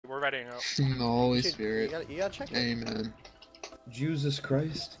readying up. The Holy Spirit. You gotta check it. Amen. Jesus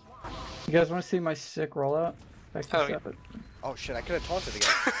Christ. You guys want to see my sick rollout? Back to 7. Oh shit, I could have taunted again.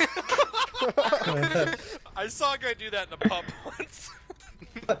 I saw a guy do that in a pub once.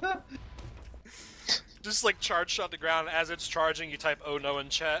 Just like charge shot the ground. As it's charging, you type "oh no" in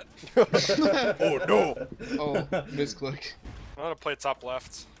chat. Oh no! Oh, misclick. I'm gonna play top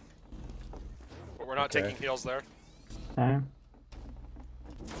left. But we're not taking heals there. Okay.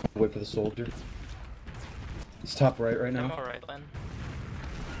 Wait for the soldier. He's top right now. Alright then.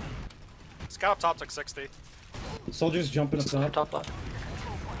 Scout top took 60. Soldier's jumping up top. Top left.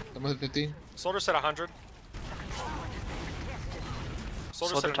 I'm at 50. Soldier said 100.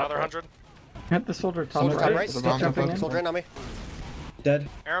 Soldier said top another right. 100. Hit the soldier top Soldier top right. right. The Stick bomb jumping top in. Soldier in on me. Dead.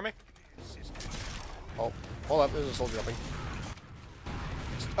 Arrow me. Oh, hold up, there's a soldier jumping.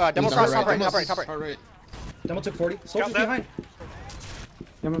 Demo cross, top right, top right, top right. Top right. Demo took 40. Soldier's dead. behind.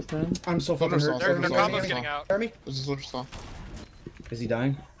 Almost dead. I'm so fucking Soldier hurt. saw, Their soldier combo's saw. getting out. Jeremy? There's a soldier saw. Is he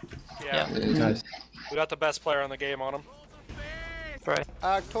dying? Yeah. Nice. We got the best player in the game on him. Right.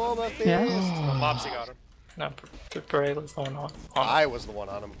 October Feast. Yeah. Mopsy got him. No, Bray was the one on. I was the one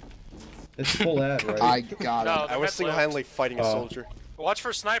on him. It's full ad, right? I got No, it. the I was med lived. single-handedly fighting a soldier. Watch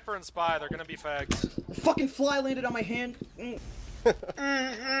for sniper and spy. They're gonna be fags. Fucking fly landed on my hand.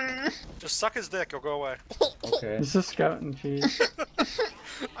 Just suck his dick. He'll go away. Okay. This is scout and cheese.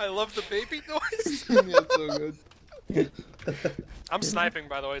 I love the baby noise. Yeah, it's so good. I'm sniping,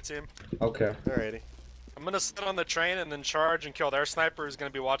 by the way, team. Okay. Alrighty. I'm gonna sit on the train and then charge and kill their sniper who's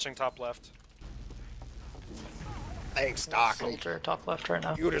gonna be watching top left. Thanks, Doc. Soldier top left right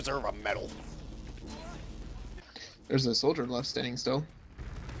now. You deserve a medal. There's a soldier left standing still.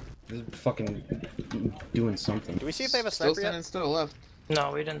 This is fucking doing something. Do we see if they have a Still sniper standing yet? still left.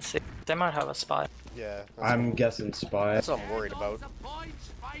 No, we didn't see. They might have a spy. Yeah. I'm guessing spy. That's what I'm worried about.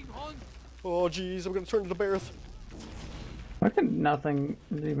 Oh jeez, I'm gonna turn to the Bareth. Look at nothing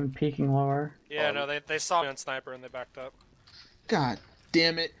is even peeking lower. Yeah, no, they saw me on sniper and they backed up. God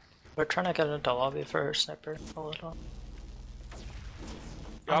damn it. We're trying to get into lobby for sniper a little.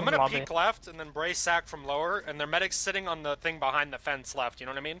 Yo, I'm gonna Lobby. peek left and then brace sack from lower, and their medic's sitting on the thing behind the fence left. You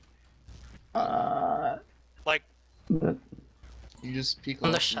know what I mean? Like, The- You just peek On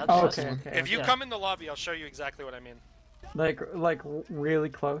the left. shed. Oh, Just- okay, okay. if you Yeah. come in the lobby, I'll show you exactly what I mean. Like really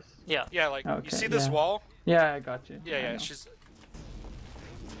close. Yeah. Yeah, like you Okay, see this yeah. wall? Yeah, I got you. Yeah, I yeah. know. She's.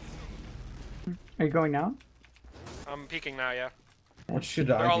 Are you going now? I'm peeking now. Yeah. What should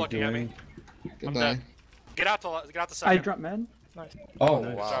They're all I be looking at me. doing? I'm Goodbye. dead. Get out the I second. dropped med. Nice. Oh, Oh,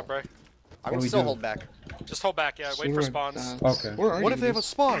 nice. wow. Good job, Bray. I'm What do gonna we still do? hold back. Just hold back. Yeah, wait for Sure, spawns. Okay. Where are What you? if they have a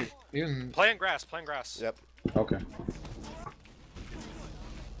spawn? Even Playing grass. Playing grass. Yep. Okay.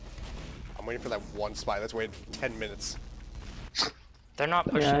 I'm waiting for that one spy that's waited 10 minutes. They're not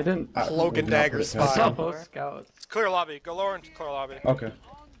pushing. Yeah, I didn't. Cloak and we did not dagger put it I past saw spy. them. both scouts. It's clear lobby. Go lower and clear lobby. Okay.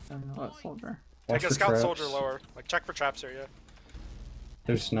 I don't know what soldier. Watch Take a for scout traps. soldier lower. Like check for traps here. Yeah.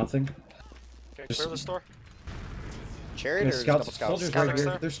 There's nothing. Okay, Just- clear the store. Chariot There's or scouts. double scouts? Soldiers Scouts right here.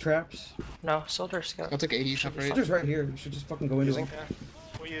 there. There's traps. No, soldier scout. I'll take 80 top right. Soldiers right here. You should just fucking go into Using? them.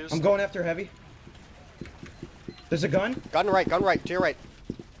 Yeah. We use. I'm going after heavy. There's a gun. Gun right, to your right.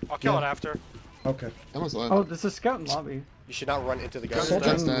 I'll kill Yeah. it after. Okay. That was left. Oh, this is scout in lobby. You should not run into the gun. Soldier.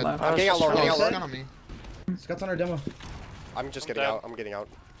 That's dead. Left. I'm getting out lower, Oh, getting out Gun lower. on me. Scouts on our demo. I'm just I'm getting dead. out, I'm getting out.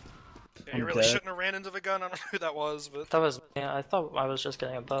 Yeah, you I'm really dead. shouldn't have ran into the gun. I don't know who that was, but That was. Yeah, I thought I was just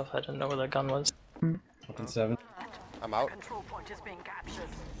getting above. I didn't know where the gun was. Fucking 7. I'm out. Control point is being captured.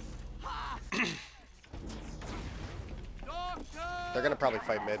 They're gonna probably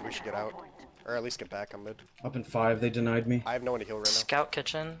fight mid, we should get out. Or at least get back on mid. Up in 5. They denied me. I have no one to heal right now. Scout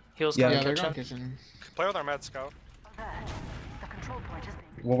kitchen. Heels Yeah, going Yeah, they're kitchen. going kitchen. play with our med scout. The control point is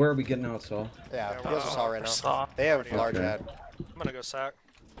being Well, where are we getting out, Saul? Yeah, heals us all right now. Saw. They have large Okay. ad. I'm gonna go sack.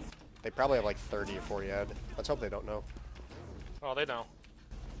 They probably have like 30 or 40 ad. Let's hope they don't know. Oh, they know.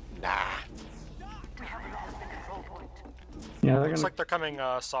 Nah. we have lost the control point. Yeah, they're Looks gonna. like they're coming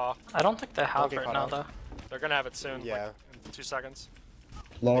saw. I don't think they have get right caught now up. though. They're gonna have it soon. Yeah. Like, in 2 seconds.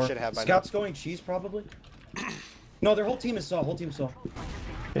 Lower. should have by Scouts going cheese, probably? No, their whole team is Saul. Whole team is Saul.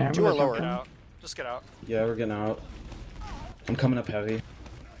 Yeah, I'm Two gonna are jump lower in. Get out. Just get out. Yeah, we're getting out. I'm coming up heavy.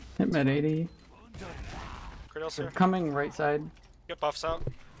 Hit med 80. Cradle's They're here. coming right side. Get buffs out.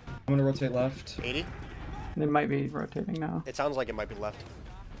 I'm gonna rotate left. 80? They might be rotating now. It sounds like it might be left.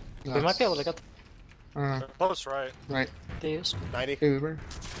 We might be able to get They're close, right? Right. these. 90? Hey, Uber.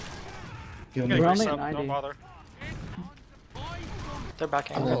 Heal Okay, me. We're grease only up. at Don't 90. bother. They're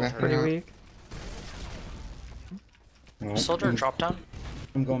backing. Oh, they're up. back Pretty right now. weak. Oh, Soldier drop down.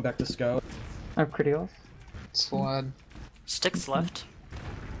 I'm going back to scout. I have critials. Slide. Sticks left.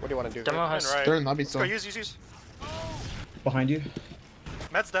 What do you want to do? Demo here? has. Right. They're in lobby Let's go, still. use. Behind you.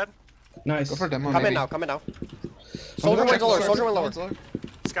 Med's dead. Nice. Go for demo. Come in maybe. now. Come in now. Soldier went lower. Soldier went lower.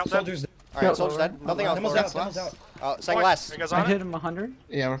 Scout dead. Soldiers. All right, soldier's dead. Nothing else. Demo's lower. out. Demo's out. Second Point. last. You guys I on hit it? him 100.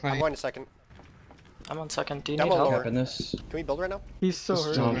 Yeah, we're I'm fine. going to second. I'm on second. Do you Demo need help? lower. Capping this. Can we build right now? He's so Just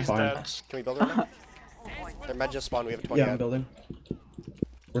hurt. No, I'm He's fine. dead. Can we build right now? Their med just spawned. We have a 20 Yeah, I'm head. building.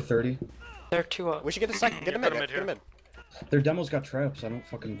 We're 30. They're two up. We should get a second. Get a Yeah, mid. put 'em mid Get a mid. Their demo's got traps. I don't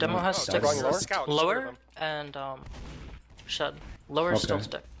fucking. Demo know. has Oh, sticks. going lower? Scout. Lower and shed. Lower still Okay.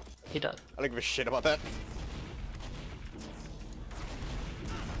 stick. He dead. I don't give a shit about that.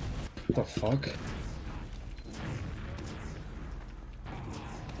 What the fuck?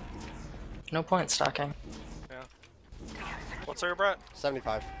 No point stacking. What's our Brett?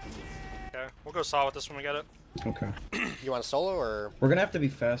 75. Okay, we'll go saw with this when we get it. Okay. You want a solo or? We're gonna have to be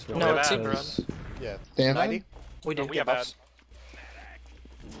fast with No, it it's bad, because- Yeah. They have 90. We do. We Get have bad. buffs.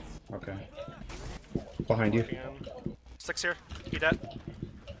 Okay. Behind you. 6 here. He dead.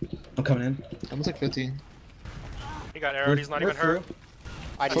 I'm coming in. Almost like 15. He got arrowed. He's not We're even hurt. through.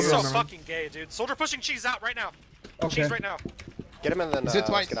 I That's do. so remember. fucking gay, dude. Soldier pushing cheese out right now. Okay. Cheese right now. Get him and then He's hit let's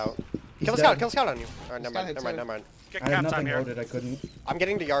twice. get out. He's Kill the dead. scout. Kill the scout on you. Alright, never Scout mind. hit Never mind. too. Never mind. Get I had cap nothing time here. loaded. I couldn't. I'm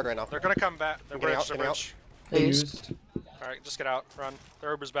getting to yard right now. They're gonna come back. They're I'm getting bridge. out, They're getting out. bridge. They They used. used. Alright, just get out. Run.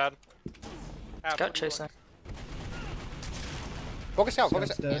 Their Uber's bad. Scout chasing. Focus scout. Focus.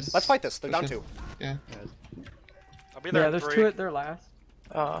 Scout's dead. Let's fight this. They're down Push it. 2. Yeah. I'll be there Yeah, in there's 3. two at their last.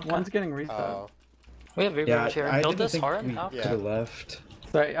 Okay. One's getting reset. Oh. We have Uber Yeah, here. I Build didn't this think hard. we Now. Yeah. could have left.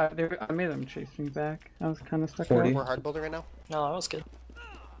 Sorry, I made them chase me back. I was kind of stuck 40. out. We're hard building right now. No, that was good.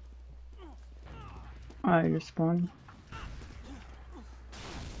 You're spawned.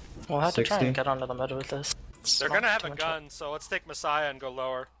 We'll have to try 60. and get onto the mid with this. It's They're not gonna have too a much gun, so let's take Messiah and go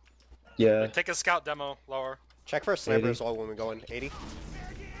lower. Yeah. Take a scout demo lower. Check for a sniper 80. as well when we go in. 80.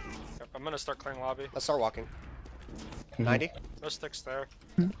 Yep, I'm gonna start clearing lobby. Let's start walking. Mhm. 90. No sticks there.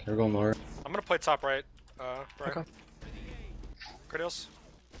 Okay, we're going lower. I'm gonna play top right. Right. Okay. Critials.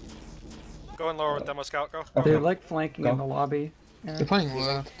 Going lower with demo scout. Go. Okay. They're like flanking in Go. the lobby. They're Yeah. playing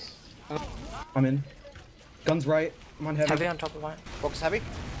left. I'm in. Guns right. I'm on heavy. Heavy on top of mine. Focus heavy.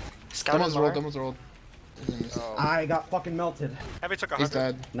 Scout in Demo's lower. rolled. Demo's rolled. Oh. I got fucking melted. Heavy took He's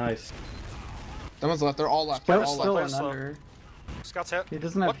 100. dead. Nice. Demo's left. They're all left. They're Scout's all still left. in Slow. under. Scout's hit. He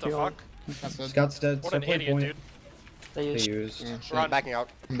doesn't have What the heal. fuck? That's dead. Scout's dead. What So an play idiot, point. dude. They They used. used. Yeah, shit. Run. Backing out.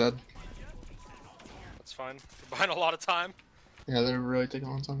 I'm dead. That's fine. We're behind a lot of time. Yeah, they're really taking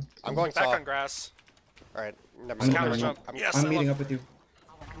a long time. I'm going Back saw. on grass. Alright. Never I'm mind. Counter meeting jump. up. Yes, I'm I meeting love up with you.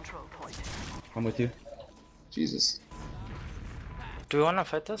 Control point. I'm with you. Jesus. Do we want to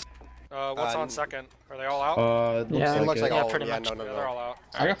fight this? What's on second? Are they all out? Looks Yeah. It looks like Yeah, all. pretty Yeah, much. no, yeah, they're all no. out.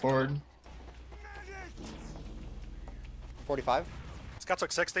 I got forward. 45. Scout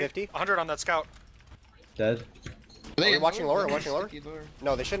took 60. 50. 100 on that scout. Dead. Are we in watching lower? They're Watching lower? sticky lower.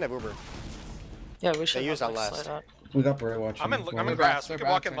 No, they shouldn't have Uber. Yeah, we should. use have, that like, last. slide out. We got Bray watching. I'm in They're grass. back, We they're can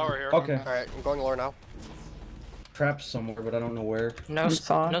walk back in right lower now. here. Okay. Alright, I'm going lower now. Traps somewhere, but I don't know where. No, You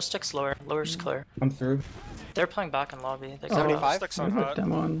saw it? no sticks lower. Lower's clear. I'm through. They're playing back in lobby. They Oh. 75? Sticks What on about hot.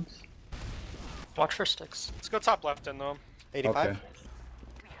 demos? Watch for sticks. Let's go top left in though. 85.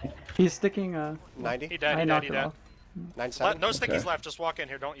 Okay. He's sticking 90. He dead. I He dead. knocked He it dead. off. 97. No stickies Okay. left. Just walk in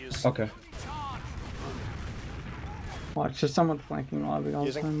here. Don't use. Okay. Watch, there's someone flanking lobby all the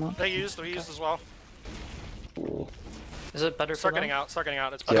Using. time. They used. We used as well. Is it better Start for them? getting out. Start getting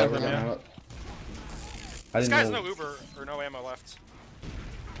out. It's Yeah, better we're for going them. out. I This didn't guy's know. no Uber or no ammo left.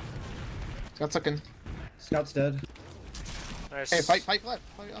 Got second. Scout's dead. Nice. Hey, fight left.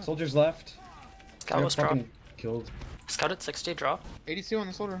 Fight left. Soldiers left. Scout They're was dropped. fucking killed. Scout at 60 drop. 82 on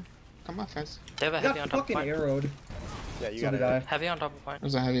the shoulder. Come on, guys. They have a I heavy Oh, on got top of fucking point. arrowed. Yeah, you So got did it. I. Heavy on top of point.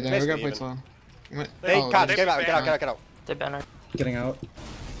 There's a heavy there. We gotta play Basically slow. Hey, Oh, God, they get out, beat get out, Van. get out, get out. They banner. Getting out.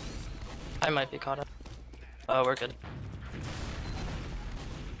 I might be caught up. Oh, we're good.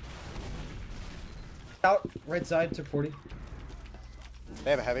 Out. Right side. Took 40. They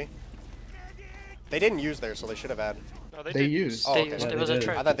have a heavy. They didn't use theirs, so they should have had. No, they They did. used. Oh, They okay. used. Yeah, It was they a did.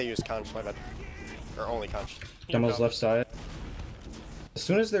 trick. I thought they used conch, my bad. Or only conch. Demo's left side. As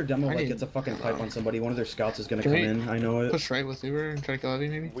soon as their demo I like need- gets a fucking pipe on somebody, one of their scouts is gonna Can come we in. I know it. Push right with Uber and try to kill heavy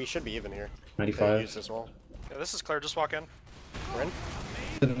maybe. We should be even here. They 95. used as well. Yeah, this is clear. Just walk in. We're in.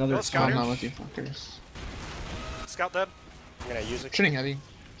 Did another Let's go. I'm here. not with you fuckers. Scout dead. I'm gonna use it. Shooting heavy.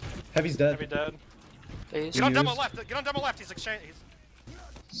 Heavy's dead. Heavy dead. They used. Get on demo used. left. Get on demo left. He's exchange.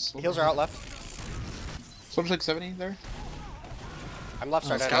 Heals are out left. Soldier like 70 there. I'm left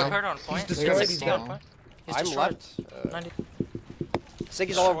side. Scout. right Scout now. hard on point. He's We got destroyed. 60 He's on down. point. He's I'm destroyed. left. 90.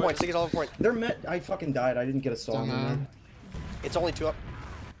 Siggy's all over point. Siggy's all over point. They're met. I fucking died. I didn't get a song in Don't know. there. It's only 2 up.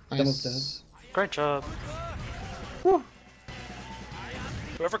 Demo's Nice. Great job.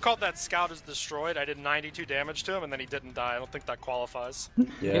 Whoever called that scout is destroyed, I did 92 damage to him, and then he didn't die. I don't think that qualifies.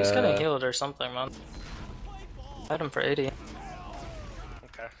 He was getting healed or something, man. I had him for 80.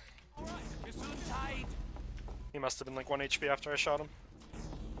 Okay. He must have been like 1 HP after I shot him.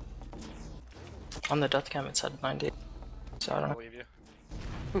 On the death cam it said 90. So I I don't know. believe you.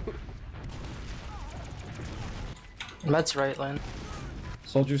 Med's right lane.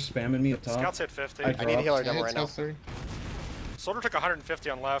 Soldiers spamming me up top. Scouts hit 50. I need a healer demo Yeah, right now. it's 30. Soldier took 150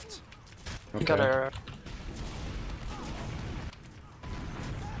 on left. You got a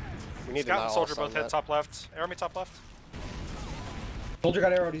We need to Scout not and all soldier stun both hit that. top left. Arrow me top left. Soldier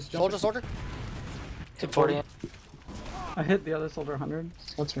got arrowed. He's jumping. Soldier. 240. I hit the other soldier 100.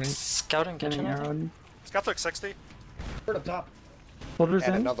 That's right. Scouting Getting kitchen. arrowed. Scout took 60. Bird up top. Soldiers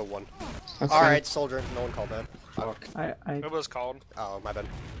And in. another one. That's Alright, soldier. No one called that. Fuck. It was called. Oh, my bad.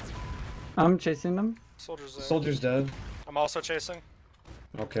 I'm chasing them. Soldier's there. Soldier's dead. I'm also chasing.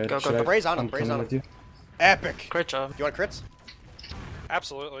 Okay. Go, should go. I- Braze on him, I'm braze coming on with him. you. Epic! Great job. You want crits?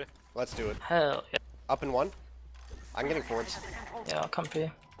 Absolutely. Let's do it. Hell yeah. Up in one. I'm getting forwards. Yeah, I'll come P.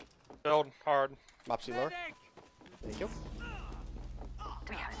 Build hard. Mopsy lower. Thank you.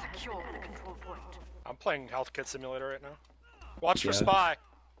 We have secured the control point. I'm playing Health Kit Simulator right now. Watch for Yeah. spy.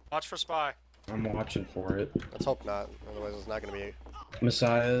 Watch for spy. I'm watching for it. Let's hope not. Otherwise, it's not gonna be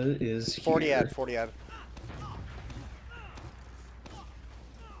Messiah is 40 here. ad. 40 ad.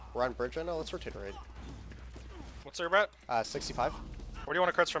 We're on bridge right now. Let's rotate right. What's your bet? 65. Where do you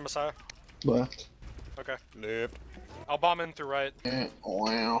want to crits from, Messiah? Left. Okay. Left. I'll bomb in through right. Yeah.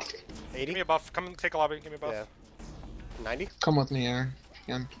 Wow. Give 80. me a buff. Come and take a lobby. Give me a buff. Yeah. 90. Come with me, Aaron.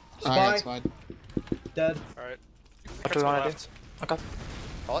 Again. Spy. Ah, it's fine. Dead. Alright. What do we want to do? Okay.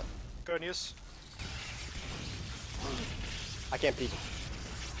 Call it. Go and use. I can't peek.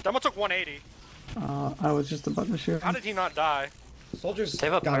 Demo took 180. I was just about to shoot. How did he not die? Soldiers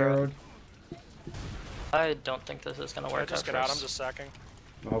Save up got pyro. arrowed. I don't think this is gonna Alright, work just out get for out. I'm us. just sacking.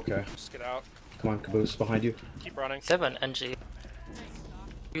 Okay. Just get out. Come on, caboose behind you. Keep running. They have an NG.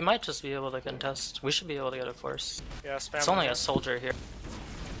 We might just be able to contest. We should be able to get a force. Yeah, spam. It's only them. a soldier here.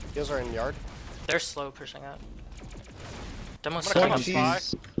 Heels are in yard. They're slow pushing out. Demo's I'm gonna still come on on spy.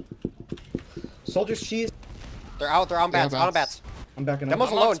 spy. Soldiers cheese. They're out. They're on Yeah, bats. On bats. I'm backing up. Demo's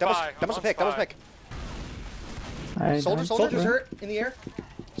I'm on alone. spy. Demo's I'm a on pick. Demo's a spy. pick. I Soldier, don't- soldier. Soldiers hurt in the air.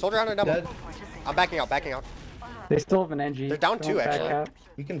 Soldier on a demo. Dead. I'm backing out. Backing out. They still have an NG. They're down Don't two, back actually. out.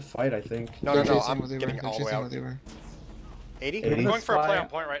 We can fight, I think. No, They're no, no. chasing I'm with Uber. getting They're all the way chasing out. with Uber. 80. I'm going for a play Spy. on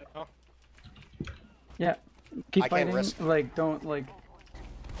point right now. Yeah. Keep I can't fighting. risk.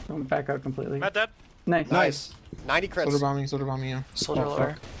 Don't back out completely. Med dead. Nice. Nice. 90 Soldier crits. bombing, yeah. Soldier Oh,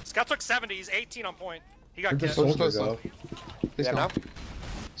 lower. fuck. Scout took 70. He's 18 on point. He got Where'd the kit. Soldier soldier close go? Please Yeah, go. now?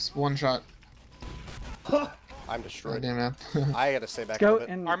 Just one shot. I'm Oh, destroyed. damn man. I gotta stay back a little Scout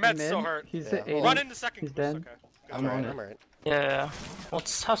bit. in Our med's mid. still hurt. He's Yeah. at 80. Run into second. He's dead. Okay. I'm on alright. it. I'm alright. Yeah.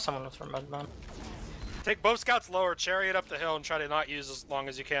 Let's have someone with red man. Take both scouts lower, chariot up the hill, and try to not use as long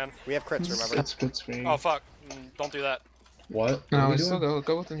as you can. We have crits, remember? That's good screen. Oh fuck! Don't do that. What? What No, are we we still doing?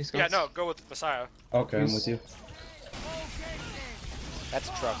 go with them. These Yeah, guys. no, go with Messiah. Okay, I'm with you. That's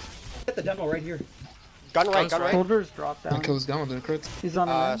a truck. Get the demo right here. Gun right, Guns gun right. right. Soldiers drop I down. kill his gun with the crits. He's on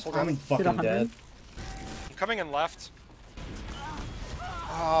the rim. Soldier on I'm me. fucking 100. dead. I'm coming in left.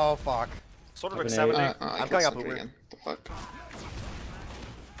 Oh, fuck. Soldier I've took been 70. I I'm killed going up Soldier Uber. again. The fuck.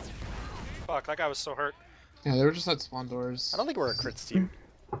 Fuck, that guy was so hurt. Yeah, they were just at spawn doors. I don't think we're a crits team.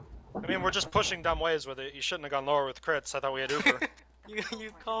 I mean, we're just pushing dumb ways with it. You shouldn't have gone lower with crits. I thought we had Uber.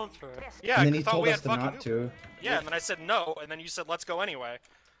 You called for it. Yeah, And then I he thought told we us had to fucking not Uber. to. Yeah, and then I said no, and then you said let's go anyway.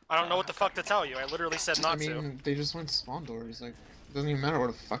 I don't know what the fuck to tell you. I literally said I not to. mean, they just went spawn doors. Like, it doesn't even matter where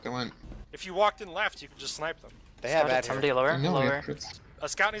the fuck I went. If you walked in left, you could just snipe them. They have Scouted ad somebody here. lower. I know we Lower. have crits. A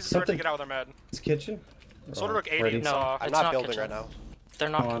scout needs to start to Something- get out with their med. It's kitchen. Soldier took 80 ready? and No. saw. I'm It's not not building kitchen. right now. They're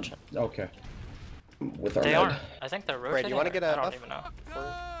not Come on. kitchen. Okay. With our They med. are. I think they're rotating. Ray, do you wanna or- get a I don't buff? even know.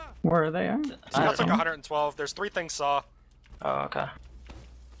 Where are they at? I Scout don't took know. 112. There's 3 things saw. Oh, okay.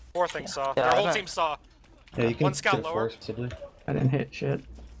 4 things saw. Yeah, Their I whole haven't- team saw. Yeah, you can One scout get lower. forcibly. I didn't hit shit.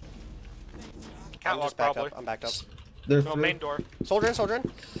 I'm Catwalk just backed probably. up. I'm backed up. They're No, through. main door. Soldier in, soldier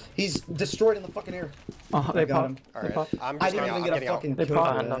in. He's destroyed in the fucking air. Oh, they got pop. him. They Alright. pop. I'm I just didn't getting out. even I'm get a getting out. fucking They kill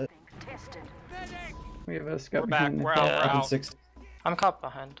pop. for that. Tested. We have a scout We're back. behind We're the- out. Yeah. We're Fucking out. 6. I'm caught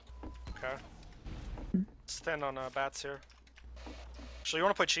behind. Okay. Stand on bats here. So you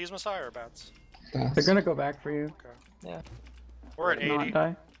want to play cheese Messiah or bats? They're gonna go back for you. Yeah. We're at Not 80.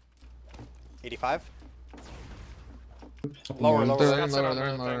 die. 85. Lower, lower. They're Scouts in in lower, on they're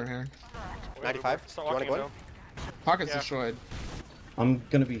the in lower thing. here. 95? Start Do you wanna walking go into in? him. Pocket's Yeah. destroyed. I'm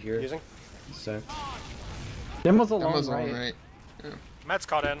gonna be here. Using. Sec. Demo's alone, Demo's right? on right. Med's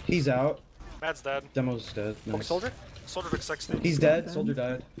caught in. He's out. Med's dead. Demo's dead. Hook Nice. soldier. Soldier took 60. He's dead. Soldier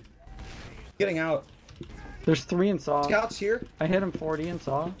died. Getting out. There's 3 in saw. Scouts here. I hit him 40 in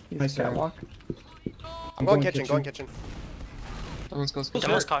saw. He's Nice, sir. catwalk. I'm going kitchen. Going kitchen. Someone's goes.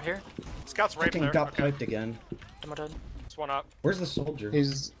 Demo's caught here. Scout's right Fucking there. got Okay. piped again. Demo dead. It's one up. Where's the soldier?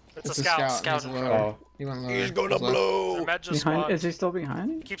 He's. It's It's a scout. Scout. He's lower. Oh. He went lower. He's gonna He's left. blow. Their med just Behind? spawned. Is he still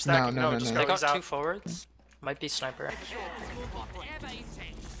behind? Keep stacking. No, no, just no, go. They got He's out. 2 forwards. Might be sniper.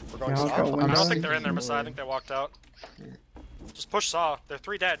 We're going Yeah, I'll south. go I window. don't think they're in there, Messiah. I think they walked out. Just push saw. They're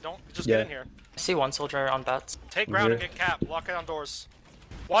 3 dead. Don't just get in here. I see 1 soldier on bats. Take I'm ground and here. get cap. Lock it on doors.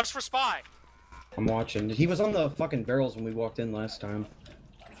 Watch for spy. I'm watching. He was on the fucking barrels when we walked in last time.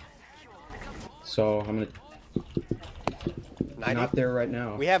 So I'm gonna 90. not there right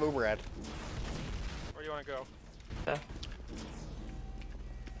now. We have Uber ad. Where do you want to go? Okay.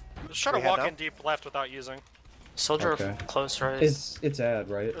 Just try to We head walk now? in deep left without using. Soldier Okay. close right. It's ad,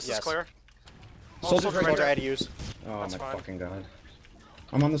 right? This Yes. is clear. Soldier's soldier right Soldier there. ad to use. Oh That's my fine. fucking god.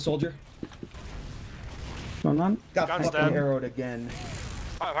 I'm on the soldier. Going on? Got Gun's fucking dead. arrowed again.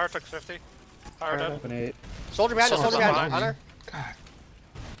 Fire took 50. Fire dead. Open 8. Soldier behind us. Soldier Soldier behind us. behind. Honor. God.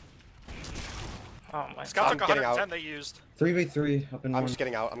 Oh my Scout god. took getting 110 out. they used. 3v3 up in I'm one. just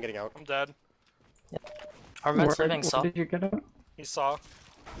getting out. I'm getting out. I'm dead. Our med's leaving saw. Where did you get it? He saw.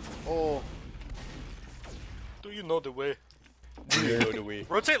 Oh. Do you know the way? You know the way.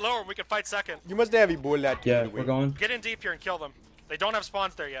 Rotate lower and we can fight second. You must have a bullet. Yeah, we're going. Get in deep here and kill them. They don't have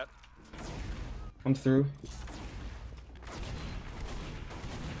spawns there yet. I'm through.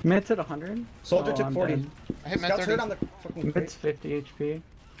 Mid's at 100. Soldier Oh, took I'm 40. dead. I hit Matt Scouts 30. hurt on the fucking Mid's crate. 50 HP.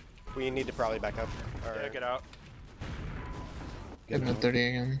 We need to probably back up. Yeah, Alright. get out. Hit Matt 30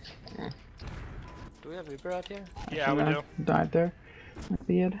 again. Oh. Do we have Uber out here? Yeah, we do. Died there.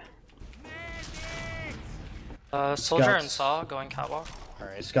 Weird. Soldier and Scouts. saw going catwalk.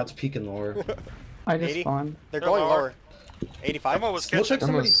 Alright. Scott's peeking lower. I just 80? spawned. They're They're going lower. lower. 85. Demo was Looks kitchen. like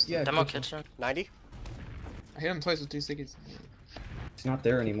somebody's. Demo's- Yeah, Demo kitchen. kitchen. 90. I hit him twice with 2 stickies. He's not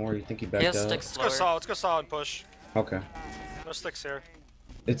there anymore. You think he He backed has out? sticks Let's go lower. saw. Let's go saw and push. Okay. No sticks here.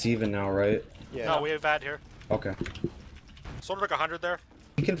 It's even now, right? Yeah. No, we have ad here. Okay. Soldier took 100 there.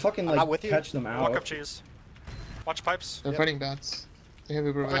 You can fucking I'm not like with you. catch them Walk up out. cheese. Watch pipes. They're fighting bats. They have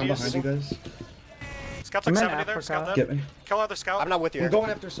Uber Good I'm use. bats. behind you guys. Scout I'm took in 70 there. Scout Africa. dead. Get me. Kill other scout. I'm not with you. We're Eric. going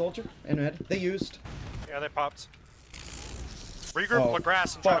after soldier and Ed. They used. Yeah, they popped. Regroup, look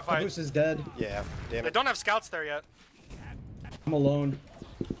grass, and try to fuck, fight. Caboose is dead. Yeah. Damn They it. don't have scouts there yet. I'm alone.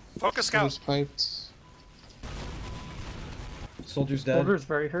 Focus Scout's scout. piped. Soldier's dead. Soldier's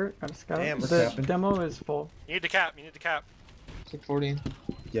very hurt. Got a scout. Damn, we're The capping. demo is full. You need to cap. You need to cap. Took 40.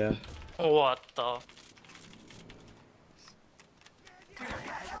 Yeah. What the?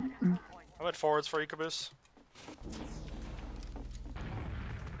 I'm at forwards for you, Caboose.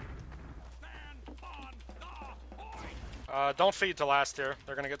 Don't feed to last here.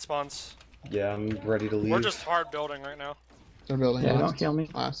 They're gonna get spawns. Yeah, I'm ready to leave. We're just hard building right now. They're building Yeah, last. don't kill me.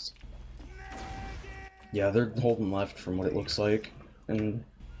 Last. Yeah, they're holding left from what it looks like, and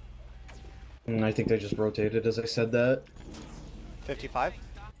I think they just rotated as I said that. 55.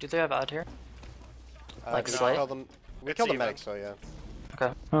 Do they have ad here? Like we slight? killed them. We It's killed the even. medic, so yeah.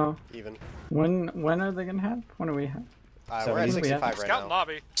 Okay. Oh, Even. when are they gonna have? When do we have? We're at 70. 65 right Scout now.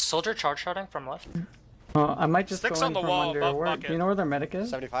 lobby. Soldier charge shotting from left. Oh, I might just Sticks go on in the from wall under. above Where, bucket. do you know where their medic is?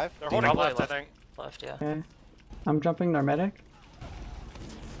 75. They're holding Probably left, I left. think. Left, yeah. Okay. I'm jumping their medic.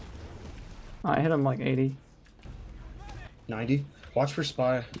 I hit him like 80. 90. Watch for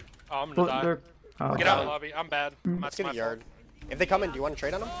spy. Oh, I'm Well, gonna die. they're- oh, Get out of the lobby. I'm bad. Let's That's get my a yard. If they come in, do you want to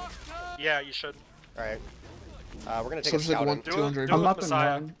trade on them? fault. Yeah, you should. Alright. We're gonna take So a it's like scout one- in. Do it. 200. Do it I'm with up and Messiah.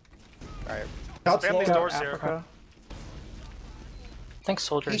 run. Alright. Scout's Spam these low. doors Go here. Africa. I think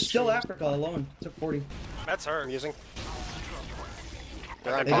soldier He's is still cheese. Africa alone. Took 40. That's her. I'm using.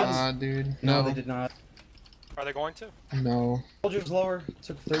 They're on They bombs. didn't- Ah, dude. No, No. they did not. Are they going to? No. Soldier's lower.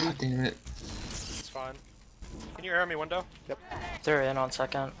 Took 30. God damn it. It's fine. Can you air me window? They're in on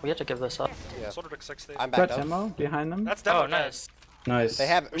second. We have to give this up. Yeah. Soldier took 60. I'm Got backed up. demo behind them. That's demo Oh, dead. nice. Nice. They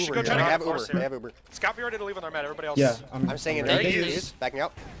have We should Uber go try here. to They get have a Uber. force They here. have Uber. Scout, be ready to leave on their med. Everybody else. Yeah, I'm staying in They range. use- Backing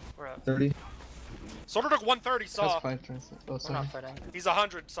out. We're up. 30. Soldier took 130. That's Saw. 5 turns. Oh, We're sorry. not fighting. He's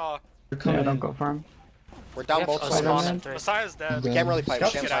 100. Saw. They're Yeah, coming don't in. go for him. We're down We both have a sides. spawn Spider-Man. in three. Messiah's dead. Yeah. Can't really fight.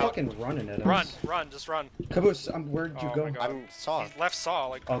 Scout's Sham Get out. fucking running at him. Run, run, just run. Caboose, where'd you Oh go? my God. I'm saw. He's left saw.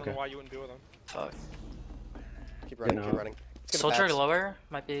 Like, I don't Okay. know why you wouldn't be with him. Fuck. Keep running. You Keep know. running. Let's get the Soldier bats. lower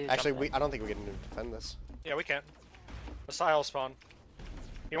might be. Actually, jumping. I don't think we can defend this. Yeah, we can. Messiah will spawn.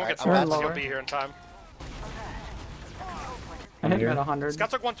 He won't Alright, get I'm spawns, lower. he'll be here in time. I hit him here. at 100. Scout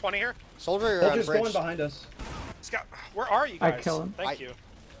took 120 here. Soldier on Soldier's bridge. going behind us. Scout, where are you I guys? kill him. Thank you.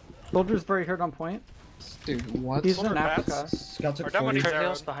 Soldier's very hurt on point. Dude, what? He's Soldier in Africa. bats. Scout took Our demo 40. needs Trivial's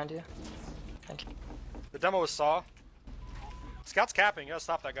arrows. behind you. Thank you. The demo was saw. Scout's capping. You gotta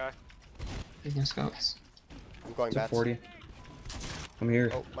stop that guy. Taking scouts. I'm going Took bats. 40. I'm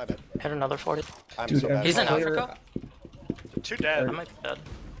here. Oh, my bad. Hit another 40. I'm Dude, so bad. He's in player- Africa? 2 dead. I might be dead.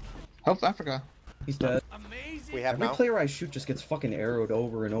 Help Africa. He's dead. We have Every now. player I shoot just gets fucking arrowed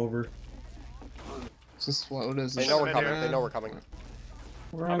over and over. Is this what is They this? know we're Should've coming. been They know we're coming.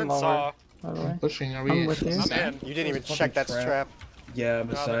 We're I'm on in lower, saw. by the way. Pushing, are we? I'm with you. I'm in. You didn't even Fucking check that's a trap. trap. Yeah,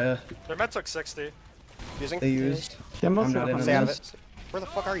 Messiah. Their med took 60. Using. They used. Demo's I'm hit not in 100. Stay out of this. it. Where the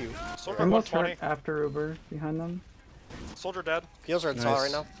fuck are you? Soldier Demo's 120. hurt after Uber behind them. Soldier dead. Heels are in saw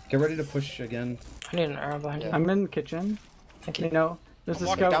right now. Get ready to push again. I need an arrow behind you. I'm in kitchen. Thank You you. know, there's I'm a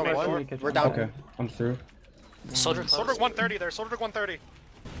walking scout down right one. from the kitchen. We're down. Okay, I'm through. Soldier Soldier close. 130 there. Soldier 130.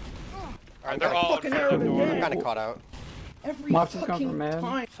 Alright, they're Okay. all in Fucking front of the arrow, door. yeah. I'm kind of caught out. Every Mox is going fucking for mid.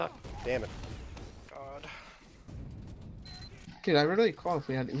 time. Fuck. Damn it. God. Dude, I really called if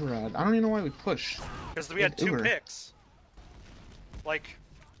we had Urad. I don't even know why we pushed. Because we had 2 Uber. picks. Like,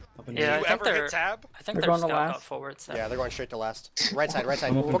 Up and Yeah, do I you think ever they're- hit tab? I think They're their going to scout got last. forward set. Yeah, they're going straight to last. Right side, right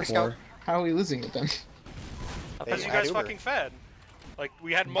side. I'm up in Focus scout. 4. How are we losing it then? Because Hey, you had guys Uber. fucking fed. Like,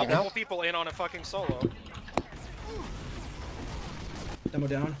 we had multiple people in on a fucking solo. Demo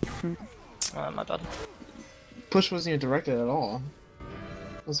down. My bad. Push wasn't even directed at all.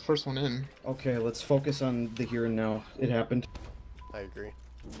 That was the first one in. Okay, let's focus on the here and now. It happened. I agree.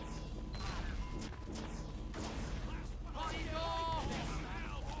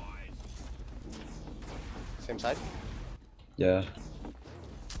 Same side? Yeah.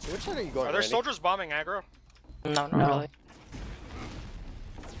 Which side are you going, Are there Randy? soldiers bombing aggro? No, not No. really.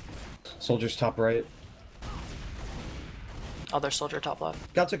 Soldiers top right. Other soldier top left.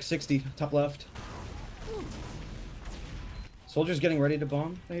 Scout took 60. Top left. Soldiers getting ready to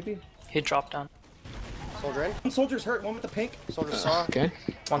bomb, maybe? He dropped down. Soldier in? One soldier's hurt, one with the pink. Soldier saw. Okay.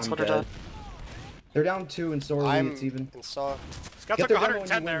 One I'm soldier dead. dead. They're down 2 and so are we. I'm It's even. in saw. Scott Get took their demo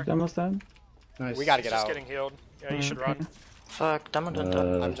 110 and you there. win. Demo's dead. Nice. We gotta He's get just out. getting healed. Yeah, you should Okay. run. Fuck, Demon didn't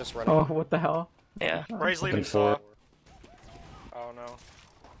die. I'm just running. Oh, what the hell? Yeah. Ray's leaving Fucking saw. four. Oh no.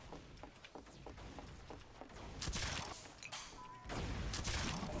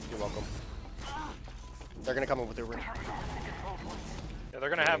 You're welcome. They're gonna come in with Uber. Yeah, they're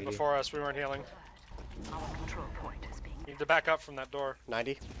gonna have before us. We weren't healing. Our control point is being You need to back up from that door.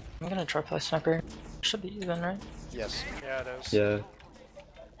 90? I'm gonna try play sniper. Should be even, right? Yes. Yeah, it is. Yeah.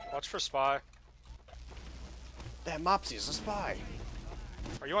 Watch for spy. That Mopsy is a spy.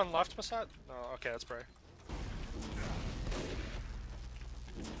 Are you on left, Masat? No, okay, that's Bray.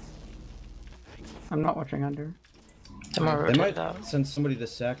 I'm not watching under. Demo They rotate might out. send somebody to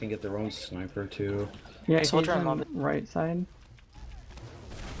sack and get their own sniper too. Yeah, he's Soldier on on lobby. right side.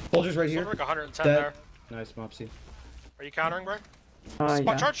 Soldiers right Soldier here. like 110 Dead. there. Nice, Mopsy. Are you countering, Bray?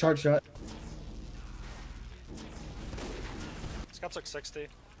 Yeah. Charge. Charge shot. Scott's like 60.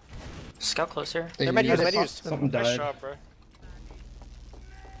 Scout close here. They They're med used- used, med used. Something Nice died. job, Bray.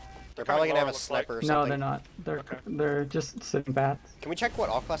 They're probably gonna have a looks like. sniper or No, something. they're not. They're Okay. they're just sitting bats. Can we check what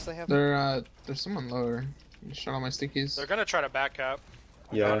all class they have? There's someone lower. You shot all my stickies. They're gonna try to back up.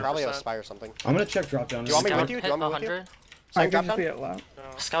 Yeah. Probably have a 100%. spy or something. I'm gonna check drop down. Do you want me Scout with you? Do hit you want me with you? 100. I Same can drop just be down? at low.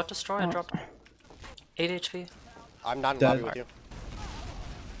 No. Scout destroy. I Oh. dropped 8 HP. I'm not in Dead. lobby with you.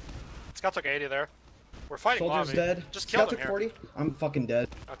 Scott's like 80 there. We're fighting Soldier's lobby. dead. Just kill Scout them took here. 40. I'm fucking dead.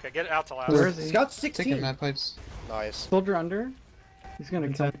 Okay, get out to last. Where is he? Scout's Taking 16. mad pipes. Nice. Soldier under. He's gonna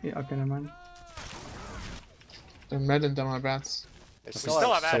kill. Inside. Yeah, okay, never mind. They're med and demo bats. They We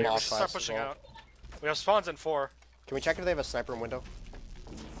still have some Addy. We all should start class as pushing well. out. We have spawns in 4. Can we check if they have a sniper in window?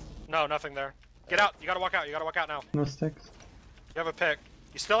 No, nothing there. Get out. You gotta walk out. You gotta walk out now. No sticks. You have a pick.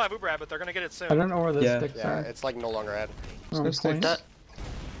 You still have Uber but they're gonna get it soon. I don't know where the Yeah. sticks Yeah, are. it's like no longer ad. Oh, There's point. sticks.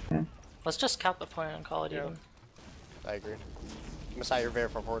 Let's just cap the point and call it Yeah. even. I agree. Messiah, you're very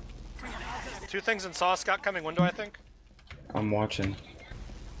far forward. 2 things in saw. Scott coming window, I think. I'm watching.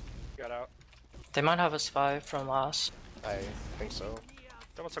 Got out. They might have a spy from last. I think so.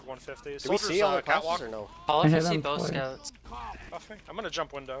 That one's like 150. Do we Soldiers, see all the catwalk. classes or no? All I if you hit see him both twice. scouts. Buff me. I'm gonna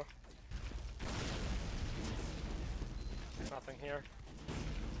jump window. Nothing here.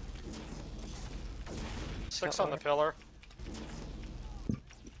 6 on the pillar.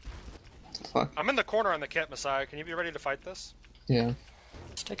 Fuck. I'm in the corner on the kit, Messiah. Can you be ready to fight this? Yeah.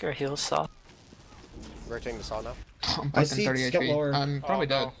 Just take your heels saw. Rotating the saw now. I'm I fucking see 30 it. Get HP. lower. I'm probably Oh,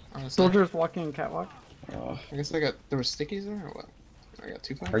 no. dead, honestly. Soldiers walking catwalk. I guess there were stickies there or what? I got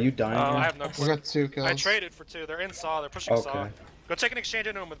 2 Are you dying? I here? have no We clue. got 2 kills. I traded for 2. They're in saw. They're pushing saw. Okay. Go take an exchange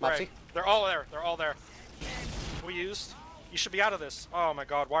into him with Bray. Lopsy? They're all there. They're all there. We used. You should be out of this. Oh my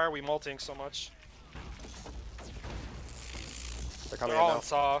god, why are we multing so much? They're coming They're in all now. in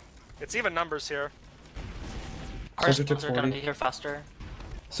saw. It's even numbers here. Our Soldier took spawns are gonna 40. be here faster.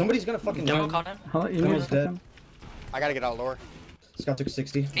 Somebody's gonna fucking Demo run. caught him. I'll let you know Demo's to pick dead. him. I gotta get out lower. Scout took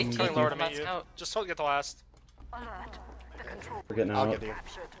 60. Eight I'm to Coming the lower looking. to meet Let's you. go. Just hold get the last. Alert. The control We're getting I'll out. get you.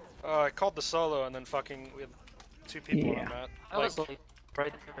 captured. I called the solo and then fucking we had 2 people Yeah. on that. I was like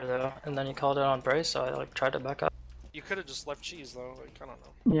right there though, and then you called it on Bray, so I like tried to back up. You could have just left cheese though. Like I don't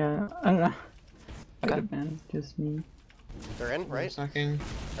know. Yeah, I don't know. Could Okay. have been just me. They're in, right? Sacking.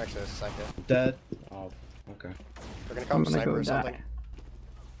 Actually, it's a second. Dead. Oh, okay. They're gonna I'm come gonna sniper go or something. die.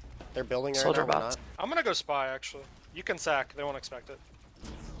 They're building right Soldier now, we're bots. not. I'm gonna go spy actually. You can sack. They won't expect it.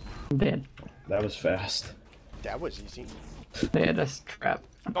 I'm dead. That was fast. That was easy. They had us trapped.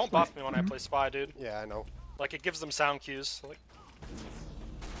 Don't buff me when I play spy, dude. Yeah, I know. Like it gives them sound cues. Like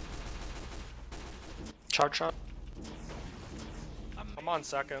Charge shot. I'm on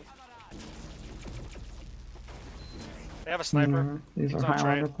second. They have a sniper. These He's are on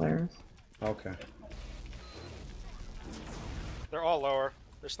Highlander trade. players. Okay. They're all lower.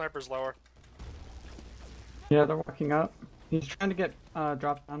 Their sniper's lower. Yeah, they're walking up. He's trying to get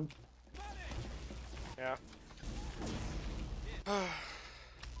dropped down. Yeah.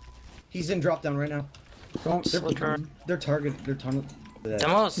 He's in drop down right now. Don't Soldier. They're target. They're tunnel.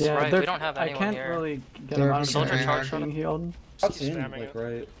 Demo's Yeah, right. they're- We don't have I anyone can't here. really get They're him out of Soldier there charge being healed. That's keep in, spamming like it.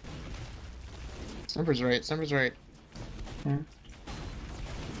 right. Sniper's right. Sniper's right. Yeah.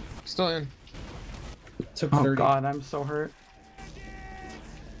 Still in. Took Oh 30. god, I'm so hurt.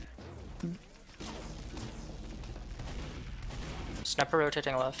 Sniper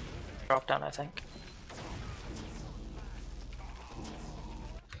rotating left. Drop down, I think.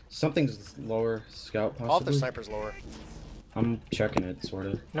 Something's lower. Scout All of the possibly. snipers lower. I'm checking it, sort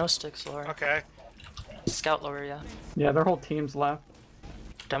of. No sticks lower. Okay. Scout lower, yeah. Yeah, their whole team's left.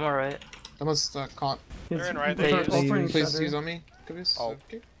 Demo right. That was caught. They're in right. They're They offering Please shutter. use on me. Caboose. Oh.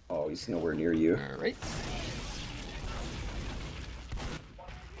 Okay. Oh, he's nowhere near you. Alright.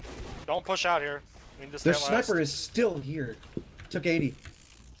 Don't push out here. We need to stay Their last. sniper is still here. Took 80.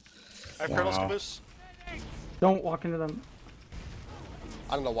 I have Colonel's Wow. caboose. Don't walk into them.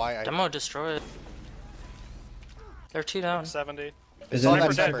 I don't know why I. Demo destroyed. They're 2 down. 70. Is Sniper it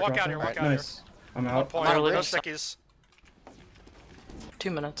dead. sniper Walk drop out here, down? walk out Nice. I'm out. Point. I'm on No the stickies.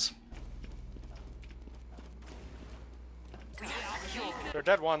 2 minutes. They're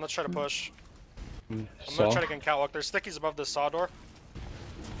dead one. Let's try to push. I'm Saw. gonna try to get in catwalk. There's stickies above this saw door.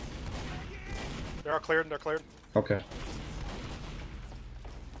 They're all cleared. They're cleared. Okay.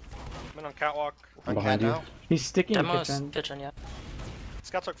 I'm in on catwalk. I'm on behind cat you. now. He's sticking in Demo's kitchen. kitchen, yeah.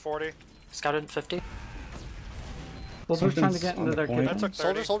 Scout took 40. Scouted 50. Soldier's trying to Something's get on into the their point. That kitchen. took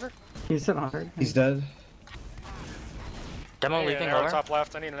 30. Soldier. He's at 100. He's dead. Demo I need an leaving arrow lower. top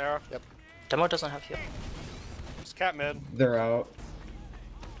left. I need an arrow. Demo doesn't have heal. It's cat mid. They're out.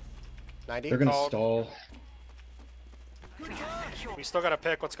 90. They're gonna Called. stall. We still gotta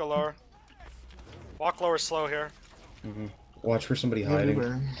pick. Let's go lower. Walk lower slow here. Watch for somebody hiding.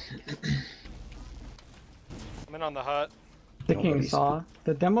 Uber. I'm in on the hut. Sticking Nobody's- saw.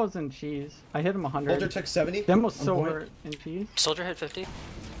 The demo's in cheese. I hit him 100. Soldier took 70. Demo's on so point. hurt in cheese. Soldier hit 50.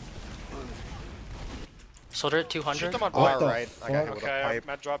 Soldier at Shoot 200. them on point. the Alright, I got hit fuck? with a Okay, pipe.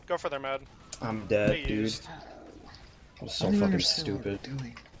 med drop. Go for their med. I'm They dead, dude. used. I'm I so don't even fucking understand what stupid. we're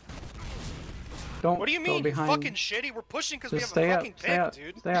doing. Don't What do you go mean? You behind. fucking shitty. We're pushing because we Just have a stay up. fucking Stay pick, up.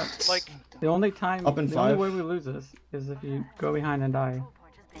 dude. Stay up. Like, The only time, Up in the only 5. way we lose this is if you go behind and die.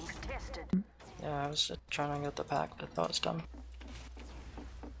 Point is being contested. Yeah, I was just trying to get the pack, but that was dumb.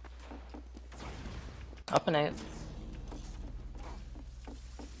 Up an 8.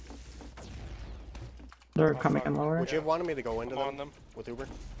 They're coming in lower. Would you have wanted me to go into I'm on them them. with Uber?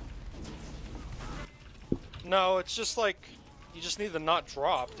 No, it's just like you just need to not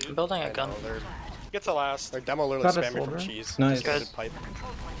drop, I'm dude. building I a gun. know, they're Get to last. their demo literally Got a spammed me from soldier. cheese. Nice. Just did pipe.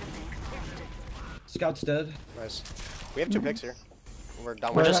 Control point is being contested. Scout's dead. Nice. We have 2 picks here. We're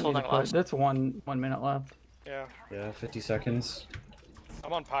down We're one. just I need to holding put- last. That's 1 minute left. Yeah, Yeah, 50 seconds.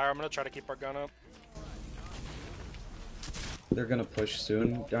 I'm on pyre. I'm gonna try to keep our gun up. They're gonna push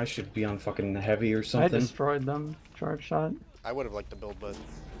soon. I should be on fucking heavy or I something. destroyed them. Charge shot. I would have liked to build, but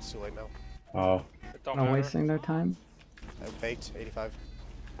it's too late now. Oh, It don't Not matter. wasting their time. I faked 85.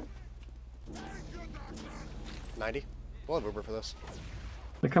 90. We'll have Uber for this.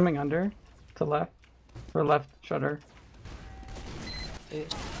 They're coming under. To left. Or left shutter.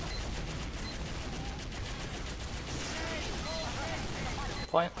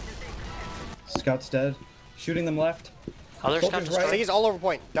 point. Scout's dead. Shooting them left. Other scout Soldier's just right. I think he's all over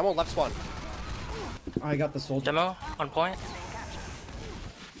point. Demo left spawn. I got the soldier. Demo on point.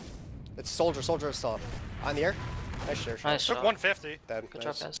 It's soldier. Soldier is still up. On the air. Nice share. Nice Took job. 150. Dead. Good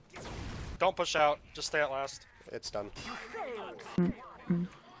Nice. job, guys. Don't push out. Just stay at last. It's done.